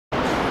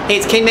Hey,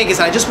 it's Kane Magus,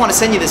 and I just want to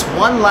send you this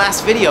one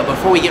last video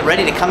before we get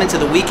ready to come into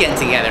the weekend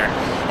together.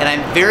 And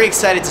I'm very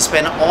excited to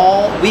spend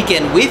all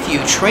weekend with you,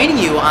 training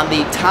you on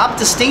the top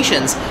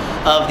distinctions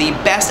of the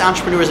best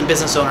entrepreneurs and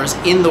business owners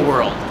in the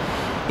world.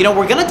 You know,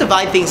 we're going to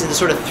divide things into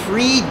sort of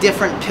 3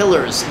 different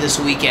pillars this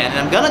weekend, and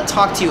I'm going to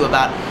talk to you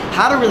about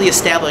how to really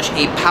establish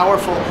a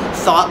powerful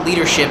thought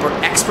leadership or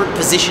expert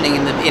positioning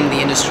in the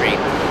industry.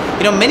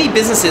 You know, many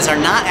businesses are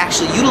not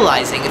actually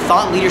utilizing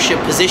thought leadership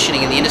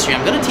positioning in the industry.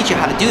 I'm going to teach you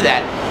how to do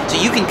that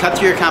so you can cut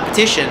through your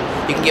competition,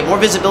 you can get more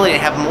visibility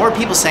and have more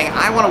people saying,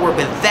 I want to work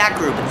with that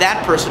group,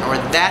 that person, or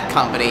that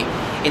company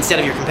instead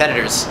of your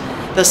competitors.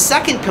 The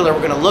second pillar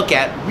we're going to look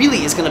at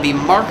really is going to be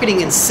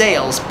marketing and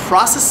sales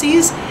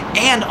processes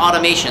and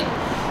automation.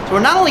 So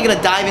we're not only going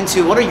to dive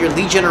into what are your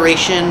lead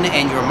generation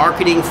and your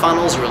marketing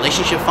funnels, your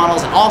relationship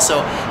funnels, and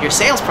also your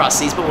sales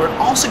processes, but we're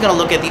also going to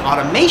look at the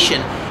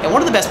automation and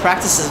what are the best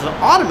practices of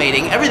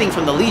automating everything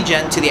from the lead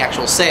gen to the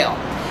actual sale.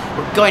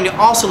 We're going to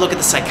also look at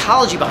the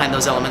psychology behind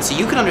those elements so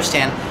you can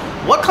understand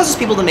what causes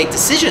people to make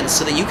decisions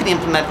so that you can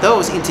implement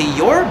those into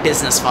your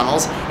business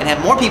funnels and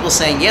have more people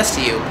saying yes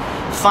to you.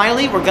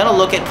 Finally, we're going to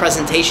look at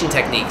presentation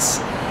techniques.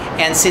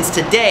 And since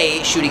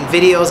today, shooting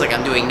videos like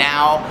I'm doing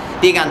now,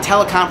 being on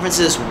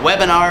teleconferences,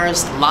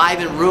 webinars,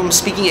 live in rooms,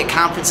 speaking at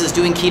conferences,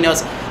 doing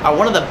keynotes are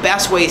one of the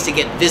best ways to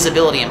get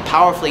visibility and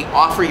powerfully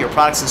offer your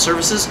products and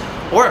services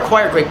or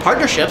acquire great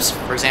partnerships.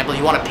 For example, if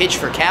you want to pitch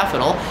for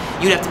capital,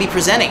 you'd have to be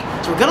presenting.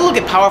 So we're going to look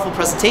at powerful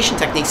presentation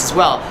techniques as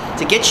well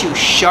to get you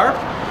sharp,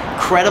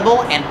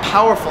 credible, and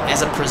powerful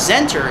as a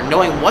presenter,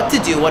 knowing what to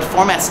do, what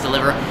formats to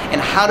deliver, and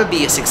how to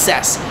be a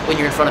success when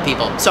you're in front of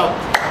people. So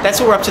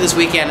that's what we're up to this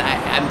weekend.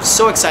 I'm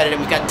so excited,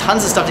 and we've got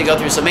tons of stuff to go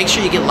through, so make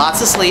sure you get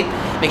lots of sleep,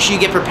 make sure you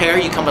get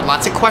prepared, you come with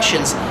lots of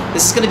questions.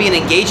 This is going to be an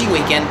engaging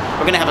weekend.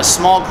 We're going to have a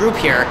small group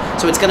here,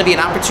 so it's going to be an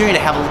opportunity to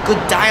have a good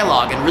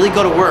dialogue and really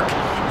go to work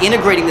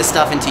integrating this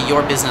stuff into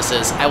your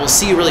businesses. I will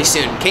see you really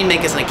soon. Kane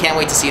Magus, and I can't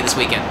wait to see you this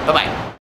weekend. Bye-bye.